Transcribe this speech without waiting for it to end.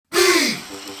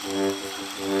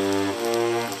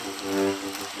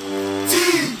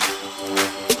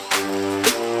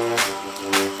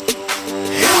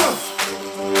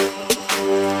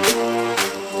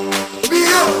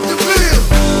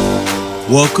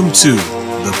Welcome to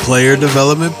the Player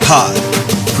Development Pod,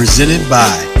 presented by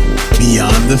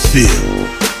Beyond the Field.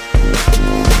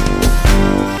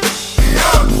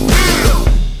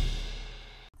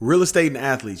 Real estate and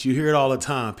athletes, you hear it all the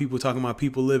time. People talking about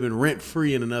people living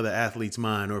rent-free in another athlete's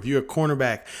mind. Or if you're a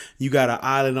cornerback, you got an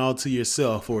island all to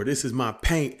yourself. Or this is my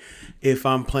paint if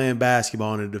I'm playing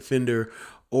basketball and a defender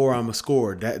or I'm a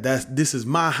scorer. This is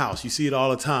my house. You see it all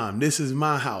the time. This is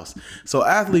my house. So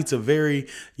athletes are very,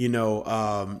 they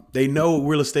know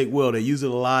real estate well. They use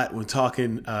it a lot when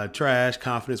talking trash,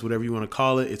 confidence, whatever you want to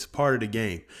call it. It's part of the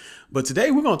game. But today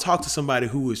we're going to talk to somebody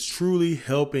who is truly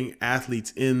helping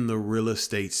athletes in the real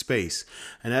estate space.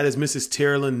 And that is Mrs.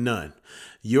 Terrolyn Nunn,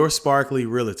 your sparkly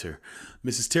realtor.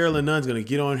 Mrs. Terrolyn Nunn is going to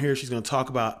get on here. She's going to talk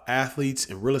about athletes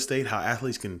and real estate, how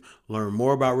athletes can learn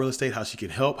more about real estate, how she can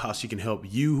help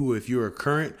you, who, if you're a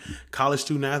current college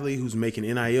student athlete who's making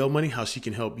NIL money, how she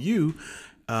can help you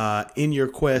in your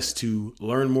quest to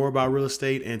learn more about real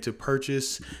estate and to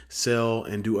purchase, sell,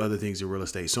 and do other things in real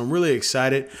estate. So I'm really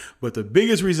excited. But the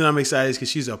biggest reason I'm excited is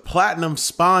because she's a platinum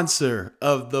sponsor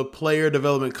of the Player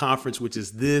Development Conference, which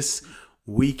is this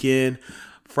weekend.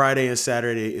 Friday and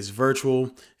Saturday is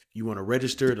virtual. You want to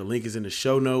register, the link is in the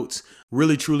show notes.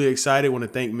 Really, truly excited. Want to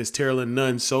thank Ms. Terrolyn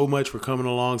Nunn so much for coming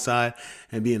alongside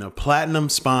and being a platinum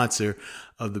sponsor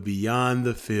of the Beyond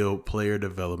the Field Player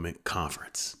Development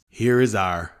Conference. Here is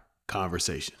our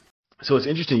conversation. So it's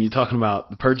interesting you're talking about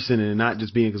the purchasing and not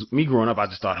just being, because me growing up, I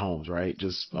just thought homes, right?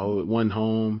 Just one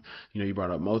home. You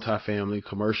brought up multifamily,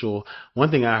 commercial. One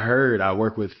thing I heard, I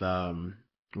work with, let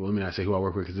me not say who I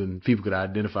work with because then people could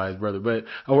identify as brother, but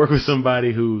I work with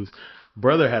somebody whose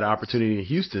brother had an opportunity in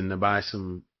Houston to buy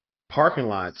some parking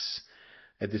lots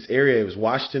at this area. It was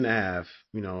Washington Ave,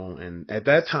 and at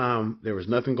that time there was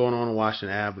nothing going on in Washington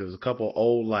Ave, but there was a couple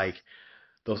old,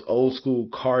 those old school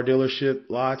car dealership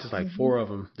lots. It's like four of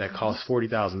them that cost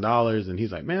 $40,000. And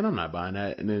he's like, man, I'm not buying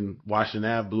that. And then Washington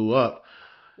Ave blew up.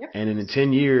 Yep. And in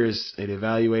 10 years, it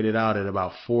evaluated out at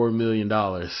about $4 million.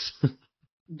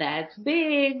 That's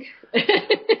big.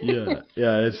 Yeah.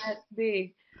 That's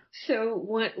big. So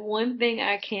one thing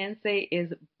I can say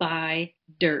is buy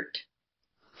dirt.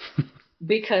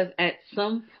 Because at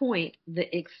some point,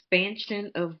 the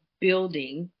expansion of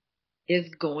building is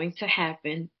going to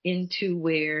happen into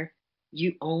where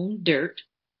you own dirt,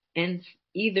 and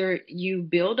either you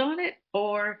build on it,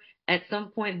 or at some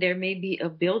point there may be a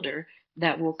builder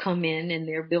that will come in and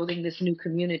they're building this new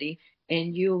community,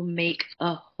 and you'll make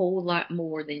a whole lot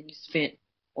more than you spent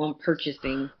on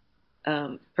purchasing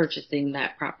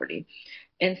that property.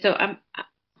 And so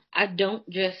I don't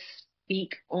just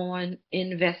speak on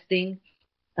investing.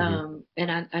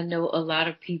 And I know a lot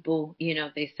of people,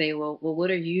 they say, well, what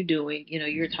are you doing?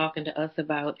 You're talking to us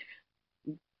about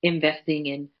investing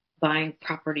and buying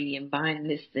property and buying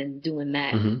this and doing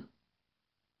that. Mm-hmm.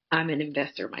 I'm an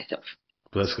investor myself.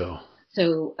 Let's go.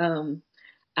 So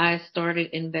I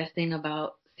started investing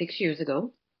about 6 years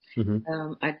ago.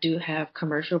 Mm-hmm. I do have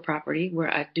commercial property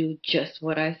where I do just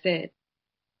what I said.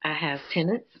 I have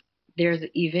tenants. There's an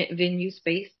event venue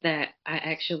space that I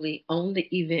actually own the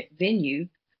event venue.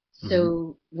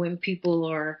 So when people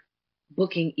are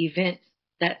booking events,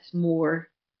 that's more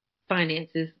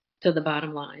finances to the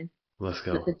bottom line. Let's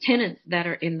go. But the tenants that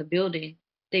are in the building,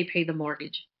 they pay the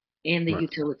mortgage and the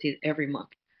utilities every month.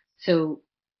 So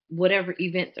whatever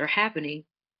events are happening,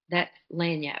 that's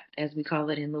lagniappe, as we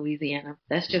call it in Louisiana.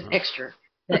 That's just extra.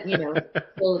 That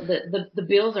so the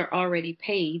bills are already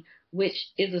paid,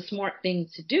 which is a smart thing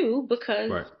to do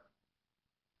because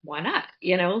why not?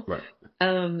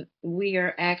 Right. We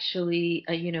are actually,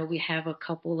 we have a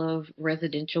couple of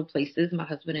residential places, my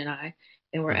husband and I,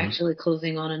 and we're actually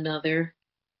closing on another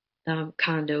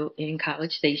condo in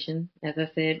College Station. As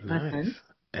I said, my son.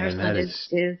 And that is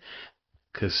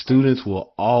because students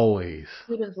will always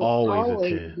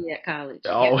attend. Be at college.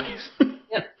 Always.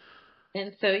 Yep.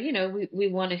 And so, we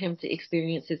wanted him to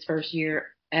experience his first year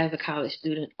as a college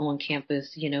student on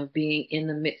campus, being in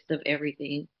the midst of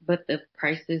everything. But the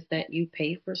prices that you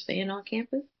pay for staying on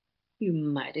campus, you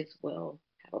might as well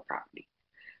have a property.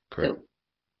 Correct. So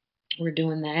we're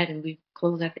doing that, and we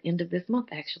close at the end of this month,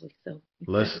 actually. So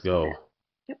let's go.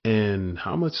 Yep. And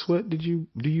how much sweat do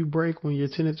you break when your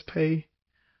tenants pay?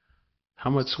 How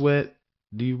much sweat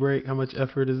do you break? How much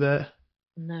effort is that?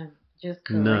 None. Just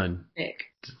none.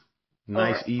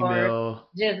 Nice email. Or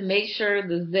just make sure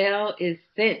the Zelle is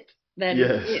sent. That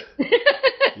is it.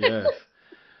 Yes.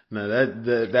 Now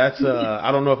that's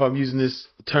I don't know if I'm using this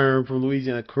term from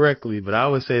Louisiana correctly, but I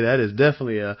would say that is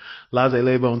definitely a laissez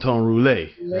les bon temps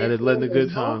roulé. That is letting the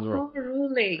good times roll.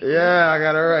 Roulé. Yeah, I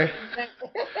got it right.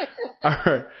 All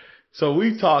right. So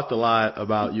we've talked a lot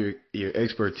about your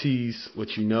expertise, what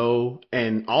you know,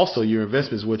 and also your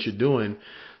investments, what you're doing.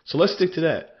 So let's stick to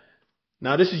that.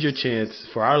 Now, this is your chance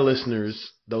for our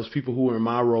listeners, those people who are in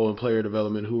my role in player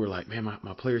development, who are like, man,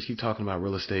 my players keep talking about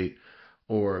real estate,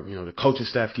 or the coaching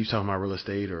staff keeps talking about real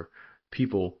estate, or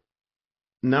people.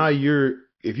 Now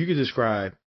if you could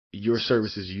describe your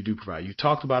services you do provide. You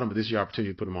talked about them, but this is your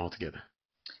opportunity to put them all together.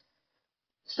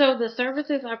 So the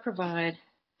services I provide,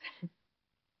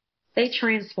 they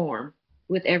transform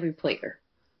with every player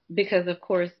because, of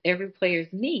course, every player's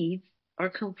needs are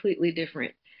completely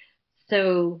different.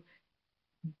 So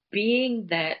being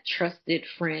that trusted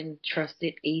friend,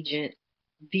 trusted agent,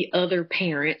 the other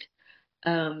parent,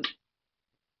 um,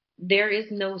 there is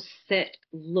no set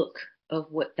look of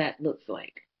what that looks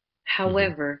like.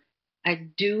 However, I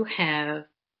do have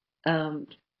um,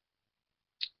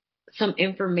 some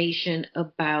information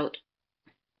about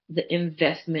the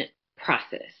investment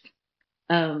process.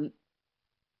 Um,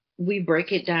 we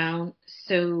break it down.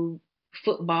 So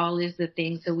football is the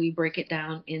thing. So we break it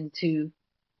down into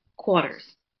quarters.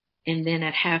 And then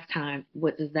at halftime,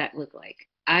 what does that look like?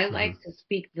 I Mm-hmm. like to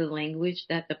speak the language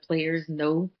that the players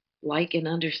know, like, and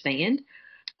understand.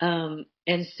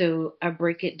 And so I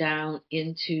break it down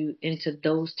into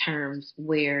those terms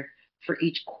where for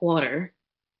each quarter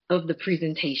of the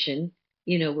presentation,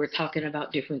 we're talking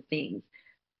about different things.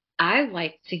 I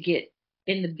like to get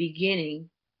in the beginning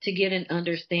to get an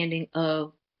understanding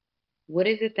of what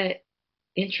is it that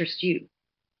interests you.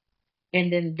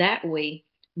 And then that way,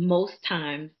 most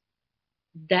times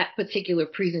that particular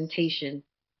presentation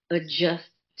adjusts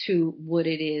to what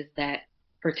it is that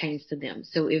pertains to them.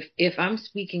 So if I'm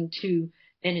speaking to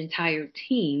an entire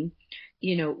team,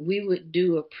 we would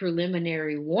do a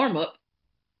preliminary warm up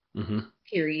Mm-hmm.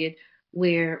 period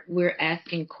where we're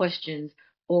asking questions,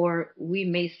 or we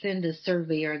may send a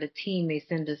survey, or the team may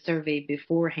send a survey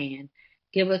beforehand.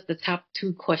 Give us the top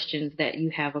two questions that you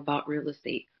have about real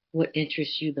estate. What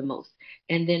interests you the most?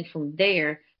 And then from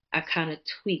there, I kind of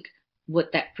tweak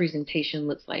what that presentation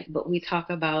looks like. But we talk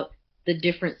about the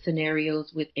different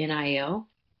scenarios with NIL,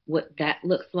 what that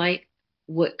looks like,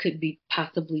 what could be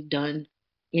possibly done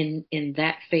in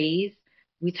that phase.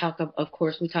 Of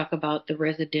course, we talk about the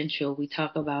residential, we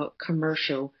talk about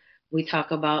commercial, we talk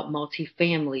about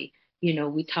multifamily,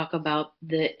 we talk about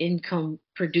the income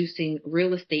producing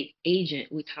real estate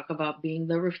agent, we talk about being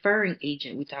the referring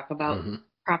agent, we talk about Mm-hmm.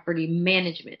 property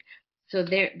management. So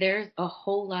there's a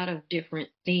whole lot of different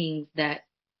things that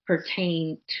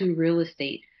pertain to real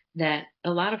estate that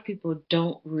a lot of people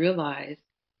don't realize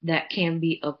that can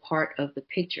be a part of the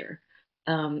picture.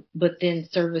 But then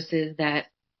services that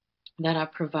I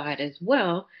provide as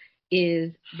well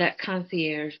is that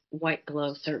concierge white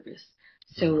glove service.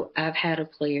 Mm-hmm. So I've had a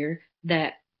player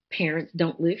that parents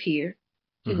don't live here.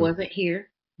 He Mm-hmm. wasn't here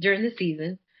during the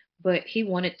season, but he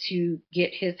wanted to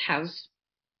get his house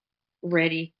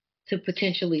ready to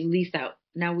potentially lease out.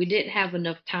 Now, we didn't have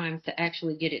enough time to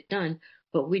actually get it done,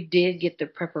 but we did get the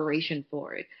preparation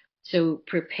for it. So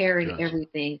preparing Gotcha.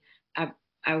 everything, I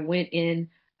I went in,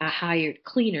 I hired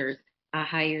cleaners, I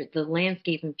hired the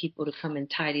landscaping people to come and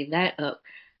tidy that up.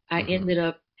 I Mm-hmm. ended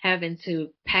up having to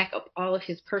pack up all of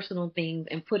his personal things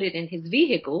and put it in his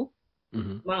vehicle.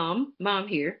 Mm-hmm. Mom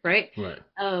here, right? Right.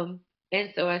 Um,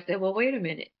 and so I said, well, wait a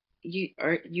minute.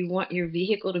 You want your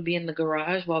vehicle to be in the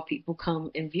garage while people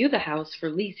come and view the house for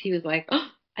lease? He was like, oh,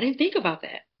 I didn't think about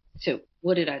that. So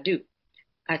what did I do?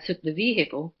 I took the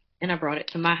vehicle and I brought it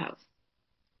to my house.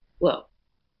 Well,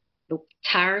 the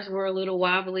tires were a little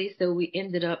wobbly, so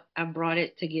I brought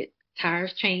it to get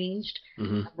tires changed.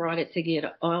 Mm-hmm. I brought it to get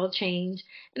an oil change.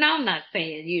 And I'm not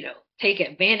saying, take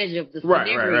advantage of the Right.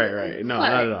 Right. Right. scenario, Right. No, not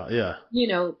but at all. Yeah. you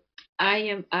know,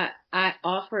 I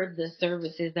offer the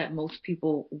services that most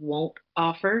people won't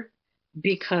offer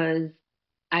because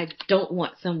I don't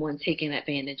want someone taking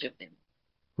advantage of them.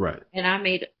 Right. And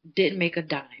didn't make a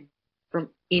dime from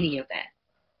any of that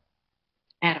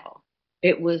at all.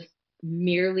 It was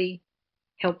merely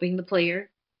helping the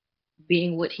player,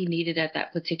 being what he needed at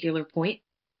that particular point.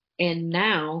 And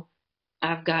now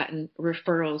I've gotten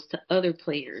referrals to other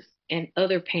players and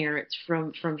other parents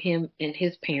from him and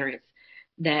his parents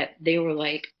that they were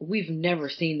like, we've never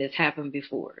seen this happen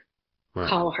before. Right.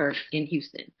 Call her in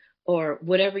Houston or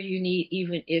whatever you need.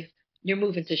 Even if you're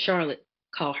moving to Charlotte,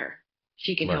 call her.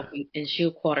 She can Right. help you and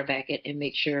she'll quarterback it and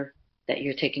make sure that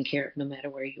you're taken care of no matter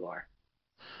where you are.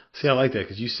 See, I like that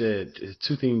because you said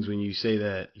two things when you say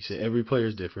that. You said every player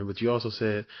is different, but you also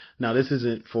said, now this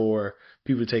isn't for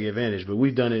people to take advantage, but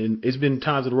we've done it. And it's been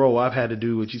times in a row I've had to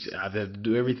do what you said. I've had to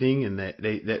do everything, and that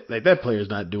that player's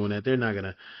not doing that. They're not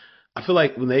gonna. I feel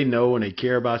like when they know and they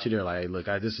care about you, they're like, look,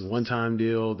 this is a one-time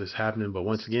deal, this is happening. But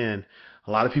once again,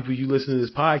 a lot of people, you listen to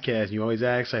this podcast, you always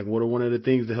ask, like, what are one of the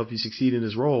things that help you succeed in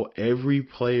this role? Every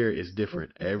player is It's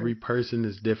different. Every different. person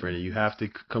is different. And you have to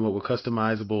come up with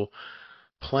customizable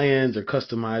plans or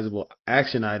customizable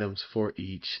action items for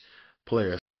each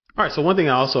player. All right. So one thing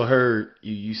I also heard,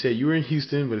 you said you were in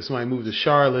Houston, but if somebody moved to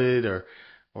Charlotte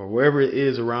or wherever it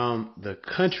is around the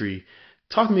country,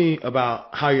 talk to me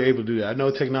about how you're able to do that. I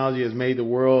know technology has made the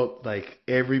world like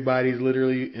everybody's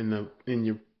literally in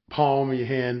your palm of your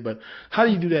hand, but how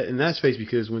do you do that in that space?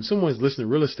 Because when someone's listening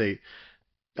to real estate,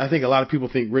 I think a lot of people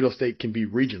think real estate can be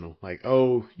regional, like,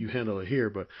 oh, you handle it here,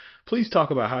 but please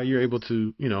talk about how you're able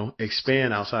to,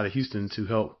 expand outside of Houston to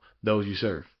help those you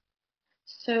serve.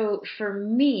 So for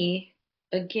me,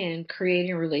 again,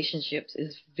 creating relationships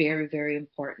is very, very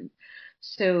important.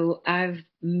 So I've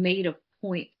made a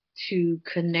point to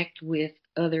connect with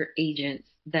other agents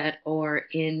that are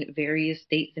in various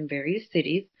states and various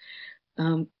cities.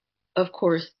 Um, of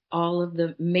course, all of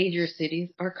the major cities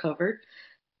are covered,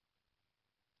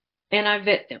 and I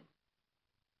vet them.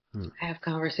 Hmm. I have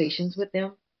conversations with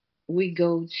them. We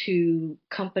go to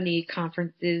company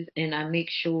conferences and I make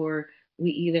sure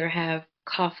we either have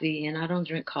coffee, and I don't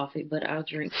drink coffee, but I'll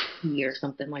drink tea or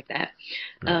something like that.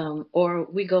 Right. Or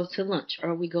we go to lunch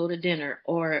or we go to dinner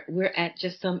or we're at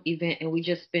just some event and we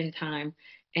just spend time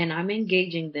and I'm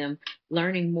engaging them,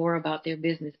 learning more about their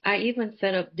business. I even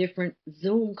set up different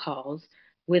Zoom calls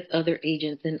with other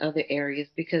agents in other areas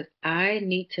because I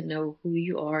need to know who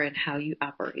you are and how you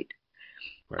operate.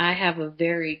 Right. I have a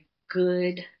very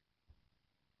good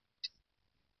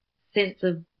sense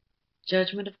of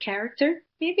judgment of character,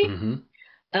 maybe. Mm-hmm.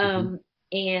 Mm-hmm. Um,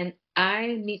 and I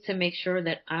need to make sure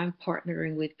that I'm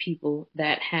partnering with people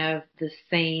that have the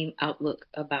same outlook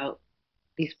about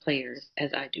these players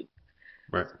as I do.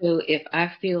 Right. So if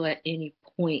I feel at any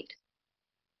point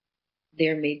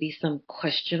there may be some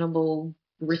questionable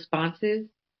responses,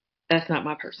 that's not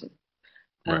my person.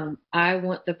 Right. I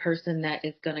want the person that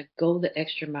is going to go the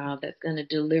extra mile, that's going to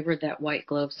deliver that white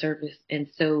glove service. And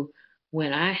so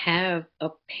when I have a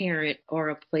parent or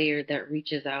a player that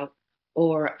reaches out,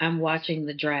 or I'm watching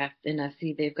the draft and I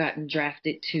see they've gotten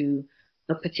drafted to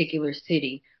a particular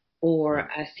city, or Right.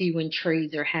 I see when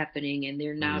trades are happening and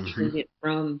they're now Mm-hmm. traded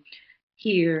from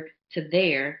here to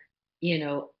there, you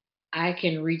know, I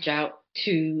can reach out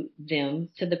to them,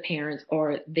 to the parents,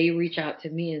 or they reach out to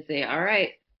me and say, all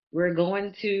right, we're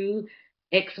going to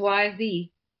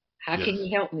XYZ. How Yes. can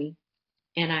you help me?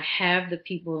 And I have the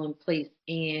people in place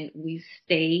and we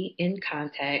stay in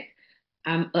contact.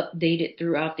 I'm updated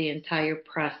throughout the entire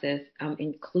process. I'm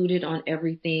included on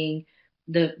everything.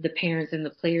 The parents and the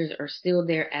players are still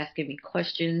there asking me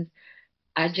questions.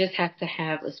 I just have to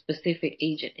have a specific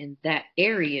agent in that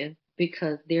area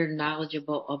because they're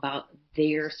knowledgeable about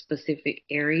their specific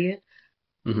area.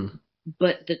 Mm-hmm.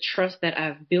 But the trust that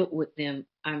I've built with them,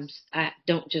 I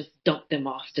don't just dump them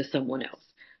off to someone else.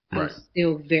 I'm Right.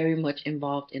 still very much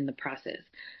involved in the process.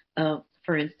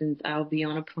 For instance, I'll be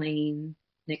on a plane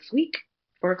next week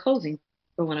for a closing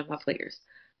for one of my players.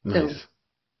 So, Nice.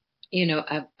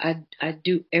 I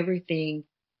do everything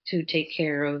to take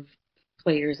care of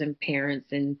players and parents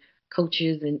and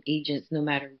coaches and agents, no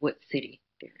matter what city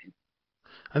they're in.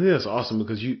 I think that's awesome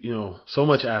because so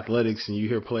much athletics and you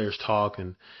hear players talk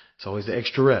and it's always the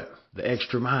extra rep, the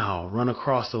extra mile, run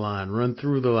across the line, run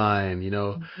through the line,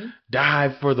 Hmm.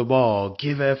 dive for the ball,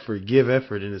 give effort.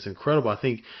 And it's incredible.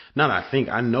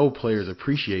 I know players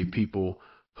appreciate people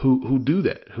who do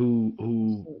that, who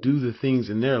Absolutely. do the things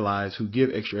in their lives, who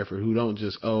give extra effort, who don't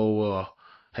just, oh, well,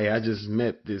 hey, I just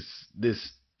met this,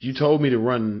 you told me to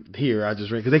run here. I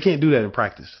just ran because they can't do that in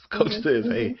practice. If coach Hmm. says,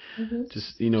 Hmm. hey, Hmm.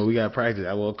 just we got to practice.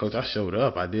 Well, coach, I showed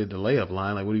up. I did the layup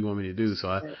line. Like, what do you want me to do?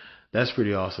 Right. That's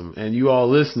pretty awesome. And you all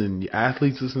listening,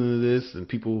 athletes listening to this, and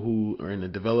people who are in the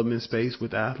development space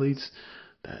with athletes,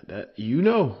 that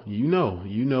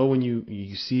when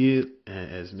you see it,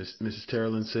 as Mrs.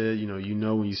 Terrolyn said, you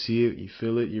know when you see it, you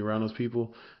feel it. You're around those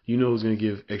people. You know who's going to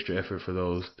give extra effort for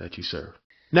those that you serve.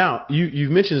 Now,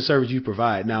 you've mentioned the service you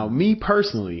provide. Now, me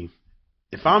personally,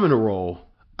 if I'm in a role,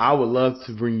 I would love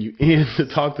to bring you in to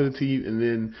talk to the team, and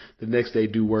then the next day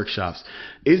do workshops.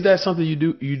 Is that something you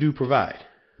do provide?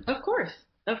 Of course,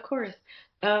 of course.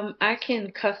 I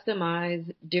can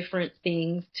customize different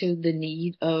things to the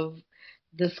need of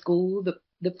the school,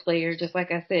 the player. Just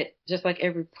like I said, just like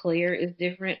every player is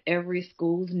different, every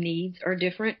school's needs are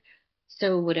different.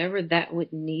 So whatever that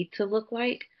would need to look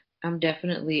like, I'm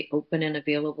definitely open and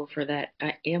available for that.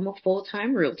 I am a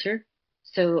full-time realtor,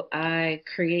 so I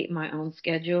create my own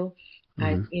schedule.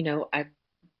 Mm-hmm. I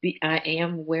I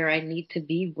am where I need to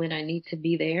be when I need to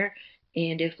be there.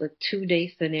 And if a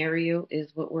 2-day scenario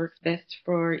is what works best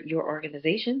for your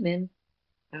organization, then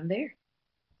I'm there.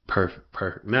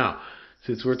 Perfect. Now,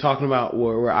 since we're talking about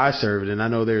where I served, and I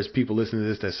know there's people listening to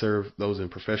this that serve those in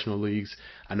professional leagues.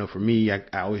 I know for me, I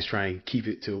always try and keep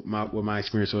it to what my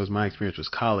experience was. My experience was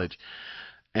college,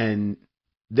 and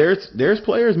there's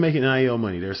players making NIL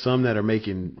money. There's some that are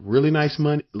making really nice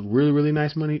money, really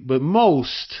nice money, but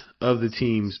most of the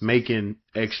teams making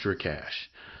extra cash.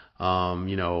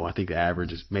 I think the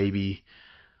average is maybe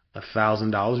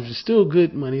 $1,000, which is still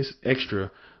good money. It's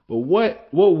extra. But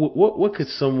what could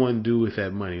someone do with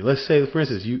that money? Let's say, for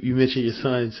instance, you mentioned your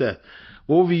son Seth.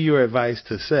 What would be your advice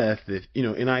to Seth that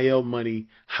NIL money?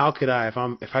 How could I, if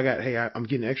I got, hey, I'm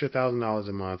getting extra $1,000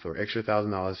 a month or extra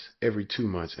 $1,000 every 2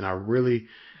 months, and I'm really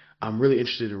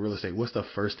interested in real estate. What's the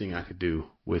first thing I could do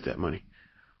with that money?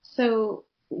 So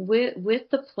with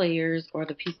the players or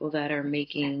the people that are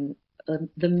making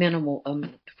the minimal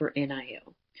amount for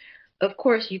NIL, of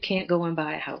course you can't go and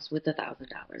buy a house with $1,000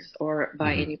 or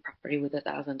buy Mm-hmm. any property with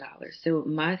 $1,000. So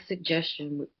my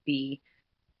suggestion would be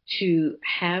to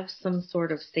have some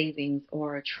sort of savings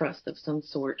or a trust of some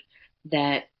sort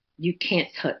that you can't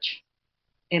touch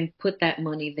and put that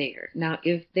money there. Now,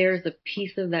 if there's a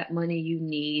piece of that money you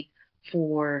need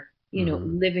for,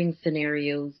 Mm-hmm. living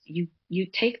scenarios, you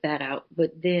take that out,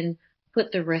 but then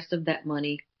put the rest of that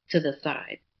money to the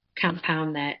side.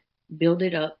 Compound that, build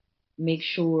it up, make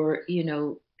sure,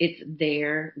 it's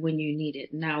there when you need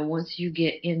it. Now, once you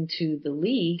get into the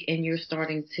league and you're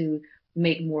starting to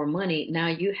make more money, now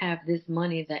you have this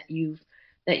money that you've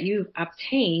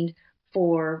obtained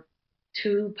for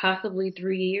 2, possibly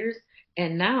 3 years,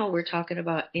 and now we're talking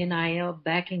about NIL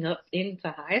backing up into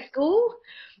high school.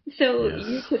 So Yes.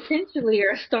 you potentially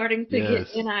are starting to get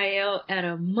Yes. NIL at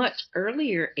a much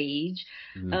earlier age.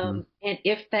 Mm-hmm. And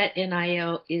if that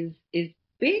NIL is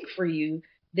big for you,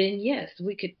 then yes,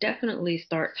 we could definitely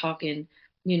start talking,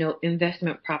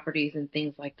 investment properties and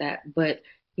things like that. But,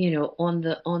 on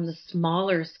the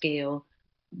smaller scale,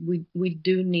 we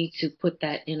do need to put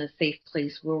that in a safe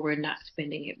place where we're not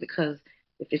spending it, because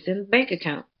if it's in the bank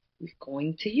account, we're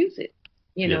going to use it.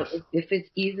 Yes. If it's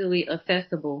easily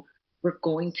accessible, we're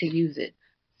going to use it.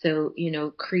 So,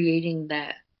 creating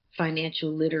that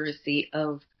financial literacy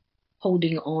of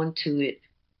holding on to it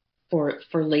for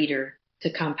later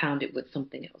to compound it with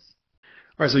something else.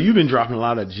 All right, so you've been dropping a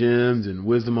lot of gems and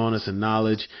wisdom on us and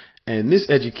knowledge, and this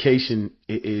education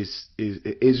is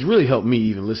really helped me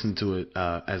even listen to it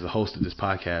as a host of this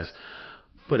podcast.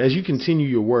 But as you continue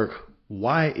your work,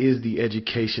 why is the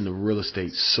education of real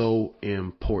estate so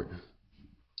important?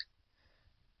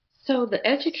 So the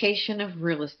education of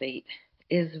real estate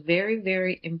is very,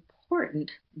 very important,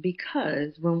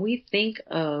 because when we think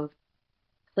of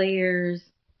players,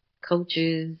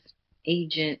 coaches,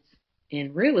 agents,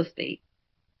 and real estate,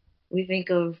 we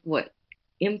think of what?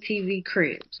 MTV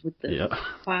Cribs with the Yeah.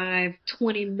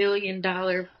 $520 million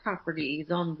properties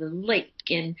on the lake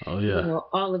and, Oh yeah.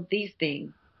 all of these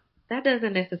things. That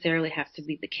doesn't necessarily have to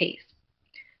be the case.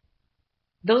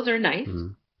 Those are nice.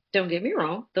 Mm-hmm. Don't get me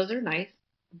wrong. Those are nice.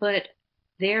 But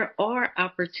there are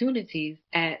opportunities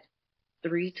at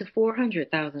 $300,000 to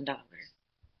 $400,000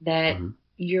 that Mm-hmm.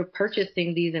 you're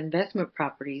purchasing these investment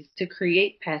properties to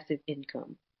create passive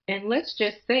income. And let's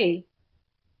just say,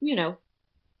 you know,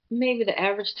 maybe the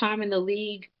average time in the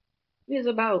league is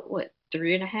about what,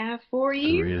 3.5, 4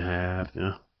 years? 3.5.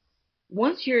 Yeah.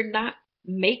 Once you're not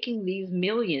making these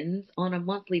millions on a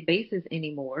monthly basis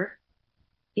anymore,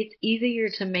 it's easier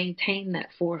to maintain that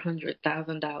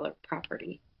 $400,000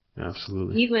 property.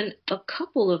 Absolutely. Even a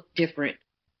couple of different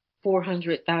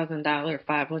 $400,000,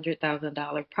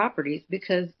 $500,000 properties,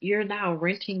 because you're now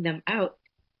renting them out.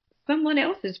 Someone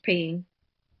else is paying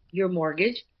your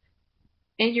mortgage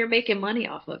and you're making money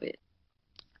off of it,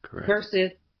 Correct.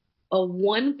 versus a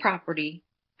one property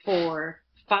for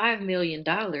 $5 million.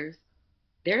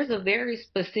 There's a very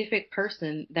specific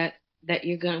person that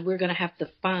we're gonna have to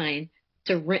find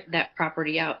to rent that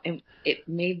property out, and it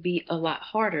may be a lot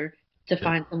harder to Yeah.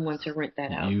 find someone to rent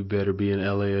that out. You better be in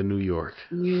LA or New York.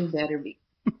 You better be.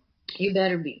 You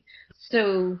better be.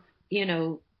 So,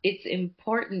 it's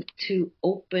important to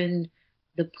open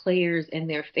the players and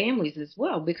their families as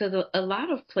well, because a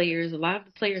lot of players, a lot of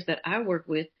the players that I work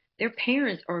with, their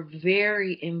parents are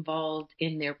very involved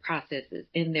in their processes,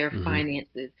 in their Mm-hmm.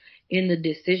 finances, in the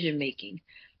decision making.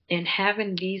 And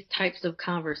having these types of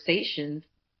conversations,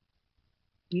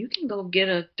 you can go get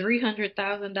a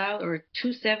 $300,000 or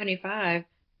 275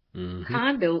 Mm-hmm.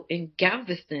 condo in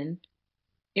Galveston,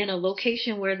 in a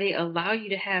location where they allow you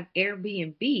to have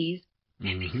Airbnbs,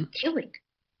 and Mm-hmm. make a killing.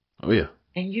 Oh yeah.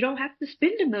 and you don't have to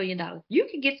spend $1 million. You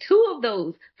can get two of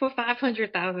those for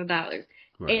 $500,000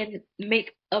 Right. and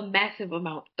make a massive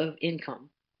amount of income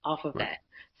off of Right. that.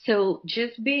 So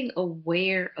just being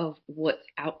aware of what's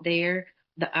out there,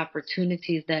 the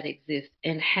opportunities that exist,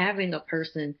 and having a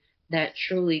person that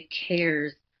truly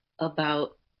cares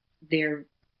about their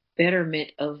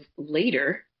betterment of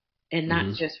later and not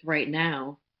Mm-hmm. just right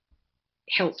now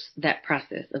helps that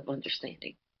process of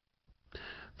understanding.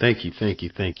 Thank you. Thank you.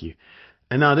 Thank you.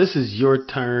 And now this is your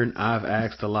turn. I've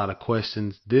asked a lot of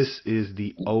questions. This is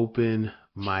the open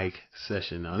mic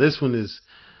session. Now this one is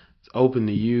open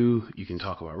to you. You can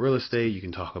talk about real estate. You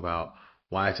can talk about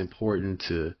why it's important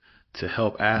to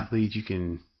help athletes. You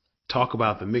can talk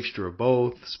about the mixture of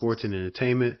both sports and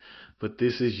entertainment. But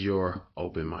this is your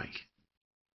open mic.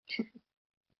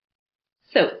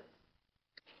 So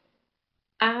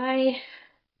I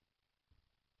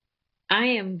I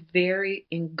am very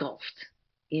engulfed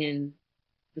in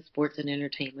the sports and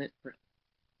entertainment.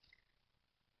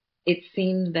 It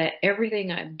seems that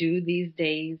everything I do these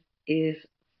days is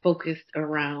focused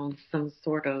around some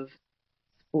sort of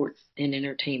sports and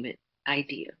entertainment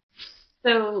idea.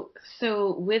 So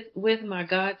with my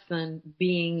godson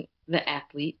being the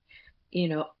athlete,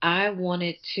 I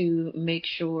wanted to make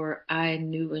sure I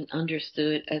knew and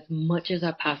understood as much as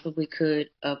I possibly could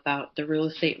about the real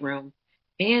estate realm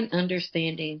and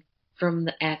understanding from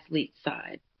the athlete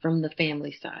side, from the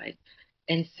family side.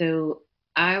 And so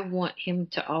I want him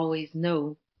to always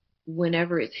know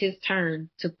whenever it's his turn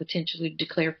to potentially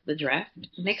declare for the draft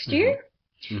next year.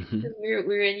 Mm-hmm. Mm-hmm.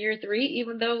 We're in year 3,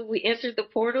 even though we entered the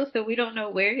portal, so we don't know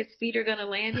where his feet are going to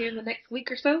land here in the next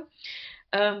week or so.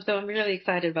 So I'm really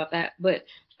excited about that. But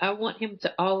I want him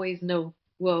to always know,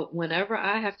 well, whenever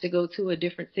I have to go to a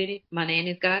different city, my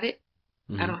nanny's got it.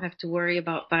 I Mm-hmm. don't have to worry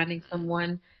about finding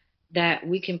someone that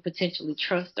we can potentially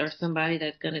trust or somebody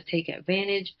that's going to take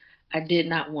advantage. I did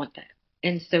not want that.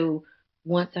 And so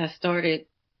once I started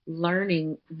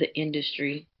learning the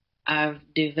industry, I've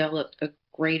developed a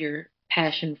greater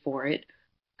passion for it.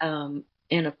 And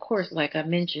of course, like I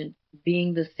mentioned,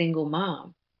 being the single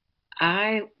mom,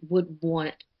 I would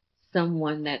want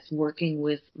someone that's working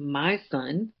with my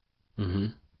son Mm-hmm.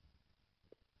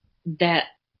 that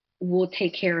will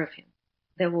take care of him,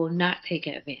 that will not take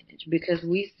advantage. Because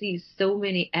we see so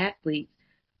many athletes,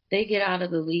 they get out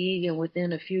of the league and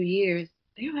within a few years,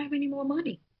 they don't have any more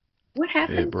money. What Yeah,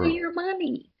 happened to bro. your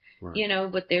money?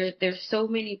 Right. But there's so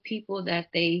many people that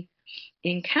they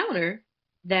encounter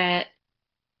that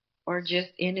are just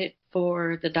in it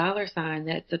for the dollar sign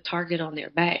that's a target on their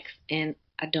backs. And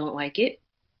I don't like it.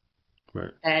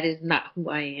 Right. That is not who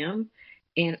I am.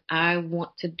 And I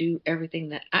want to do everything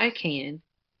that I can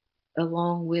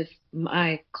along with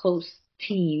my close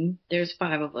team. There's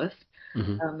 5 of us,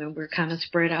 Mm-hmm. and we're kind of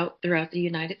spread out throughout the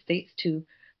United States too,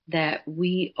 that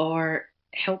we are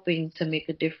helping to make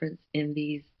a difference in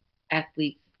these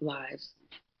athletes' lives,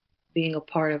 being a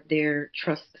part of their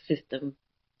trust system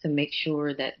to make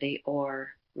sure that they are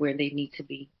where they need to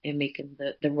be and making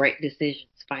the right decisions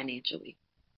financially.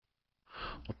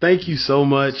 Well, thank you so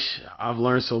much. I've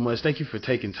learned so much. Thank you for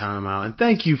taking time out. And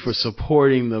thank you for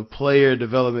supporting the Player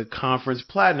Development Conference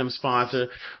Platinum sponsor.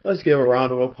 Let's give a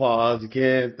round of applause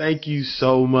again. Thank you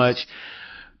so much.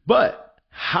 But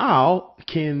how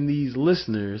can these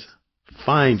listeners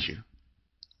find you?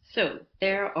 So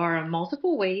there are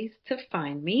multiple ways to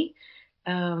find me.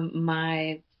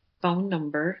 My phone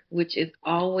number, which is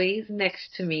always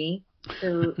next to me.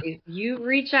 So if you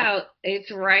reach out,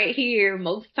 it's right here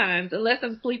most times, unless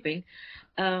I'm sleeping.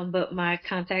 But my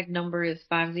contact number is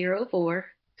 504-296-7301.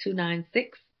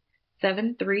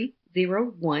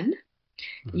 Mm-hmm.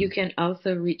 You can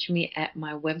also reach me at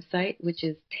my website, which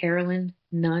is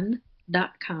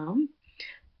terrolynnunn.com.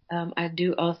 I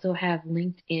do also have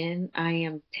LinkedIn. I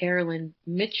am Terrolyn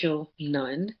Mitchell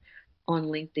Nunn on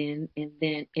LinkedIn, and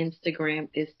then Instagram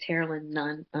is Terrolyn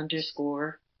Nunn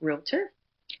 _ Realtor.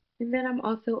 And then I'm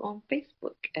also on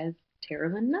Facebook as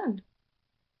Terrolyn Nunn.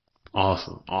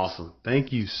 Awesome. Awesome.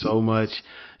 Thank you so much.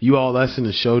 You all, that's in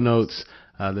the show notes.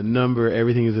 The number,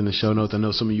 everything is in the show notes. I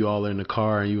know some of you all are in the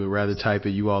car and you would rather type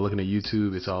it. You all looking at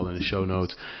YouTube, it's all in the show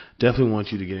notes. Definitely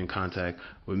want you to get in contact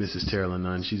with Mrs. Terrolyn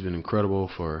Nunn. She's been incredible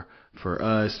for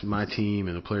us, my team,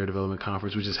 and the Player Development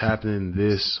Conference, which is happening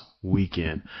this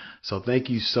weekend. So thank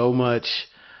you so much.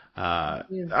 Yeah.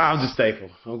 I'm just thankful.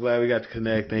 I'm glad we got to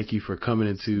connect. Thank you for coming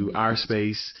into our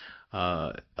space,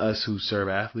 us who serve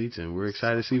athletes, and we're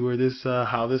excited to see where this,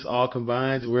 how this all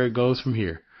combines, where it goes from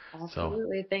here. So,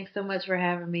 Absolutely. Thanks so much for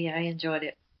having me. I enjoyed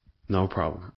it. no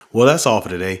problem. Well, that's all for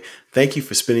today. Thank you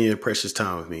for spending your precious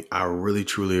time with me. I really,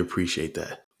 truly appreciate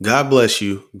that. God bless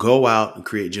you. Go out and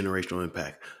create generational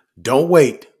impact. Don't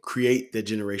wait. Create that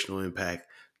generational impact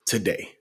today.